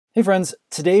Hey friends,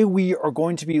 today we are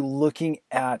going to be looking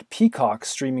at Peacock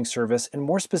streaming service and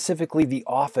more specifically The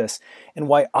Office and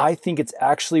why I think it's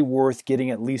actually worth getting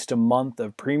at least a month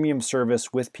of premium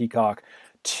service with Peacock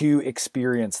to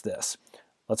experience this.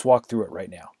 Let's walk through it right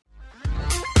now.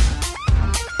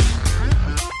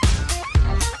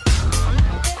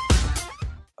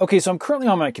 Okay, so I'm currently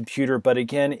on my computer, but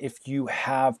again, if you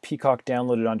have Peacock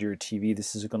downloaded onto your TV,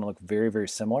 this is going to look very, very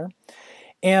similar.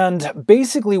 And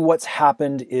basically what's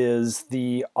happened is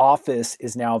The Office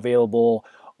is now available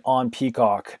on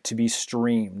Peacock to be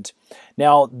streamed.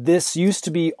 Now, this used to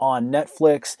be on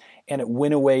Netflix and it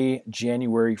went away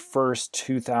January 1st,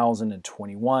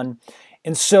 2021.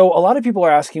 And so a lot of people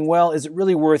are asking, well, is it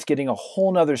really worth getting a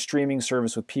whole nother streaming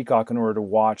service with Peacock in order to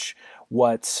watch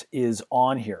what is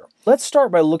on here? Let's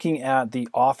start by looking at the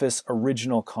Office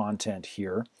original content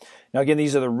here. Now again,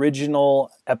 these are the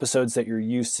original episodes that you're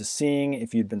used to seeing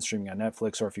if you'd been streaming on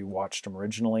Netflix or if you watched them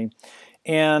originally.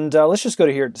 And let's just go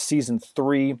to here to season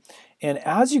 3. And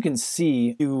as you can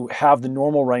see, you have the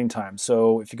normal running time.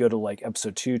 So if you go to like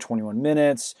episode 2, 21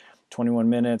 minutes, 21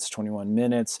 minutes, 21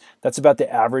 minutes. That's about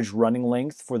the average running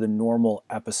length for the normal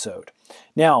episode.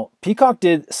 Now, Peacock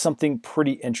did something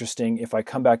pretty interesting. If I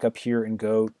come back up here and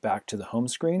go back to the home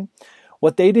screen,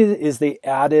 what they did is they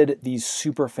added these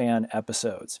Superfan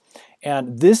episodes.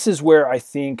 And this is where I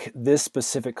think this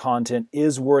specific content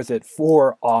is worth it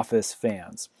for Office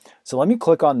fans. So let me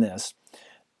click on this.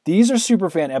 These are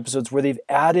Superfan episodes where they've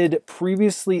added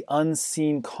previously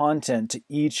unseen content to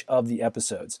each of the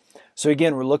episodes. So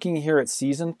again, we're looking here at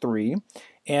season 3,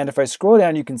 and if I scroll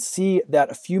down, you can see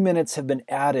that a few minutes have been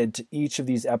added to each of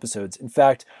these episodes. In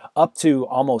fact, up to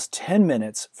almost 10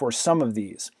 minutes for some of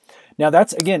these. Now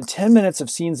that's, again, 10 minutes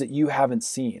of scenes that you haven't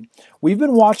seen. We've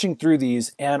been watching through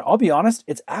these, and I'll be honest,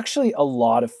 it's actually a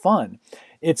lot of fun.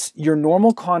 It's your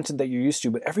normal content that you're used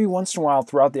to, but every once in a while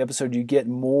throughout the episode, you get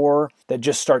more that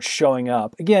just starts showing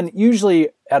up. Again, usually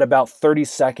at about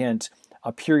 30-second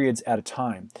periods at a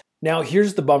time. Now,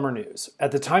 here's the bummer news.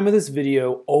 At the time of this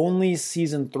video, only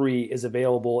season 3 is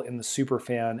available in the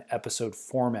Superfan episode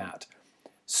format.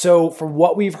 So from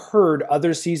what we've heard,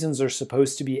 other seasons are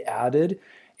supposed to be added,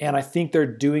 and I think they're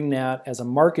doing that as a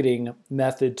marketing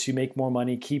method to make more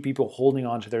money, keep people holding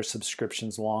on to their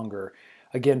subscriptions longer.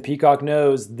 Again, Peacock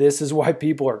knows this is why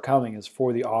people are coming, is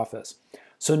for The Office.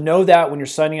 So know that when you're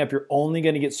signing up, you're only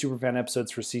going to get Superfan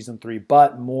episodes for season 3,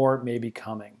 but more may be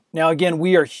coming. Now again,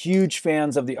 we are huge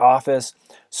fans of The Office,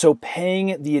 so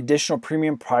paying the additional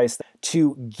premium price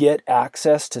to get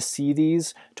access to see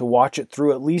these, to watch it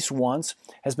through at least once,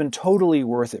 has been totally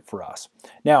worth it for us.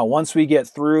 Now, once we get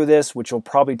through this, which will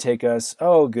probably take us,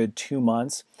 a good 2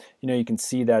 months, you can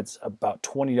see that's about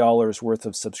 $20 worth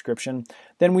of subscription,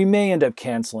 then we may end up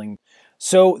canceling.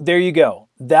 So there you go.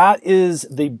 That is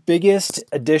the biggest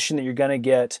addition that you're going to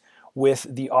get with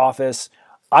The Office.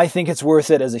 I think it's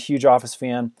worth it as a huge Office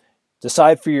fan.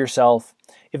 Decide for yourself.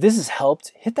 If this has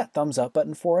helped, hit that thumbs up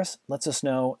button for us. Lets us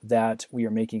know that we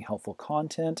are making helpful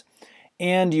content.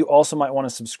 And you also might want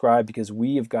to subscribe because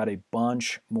we have got a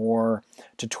bunch more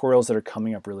tutorials that are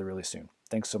coming up really, really soon.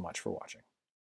 Thanks so much for watching.